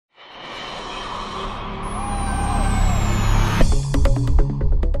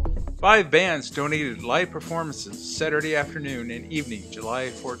5 bands donated live performances Saturday afternoon and evening, July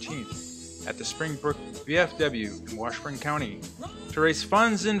 14th, at the Springbrook VFW in Washburn County to raise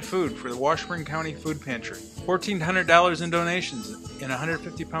funds and food for the Washburn County Food Pantry. $1,400 in donations and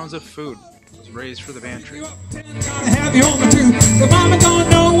 150 pounds of food was raised for the pantry.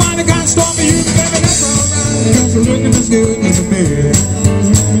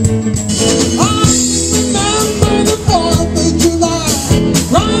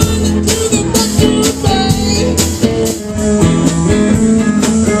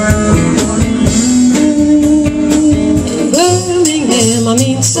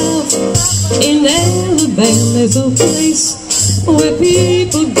 In Alabama, there's a place where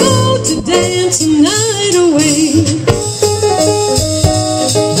people go to dance the night away.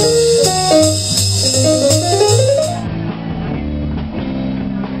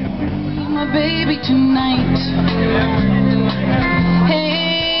 My baby tonight.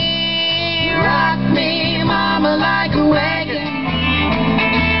 Hey, rock me, mama, like a wave.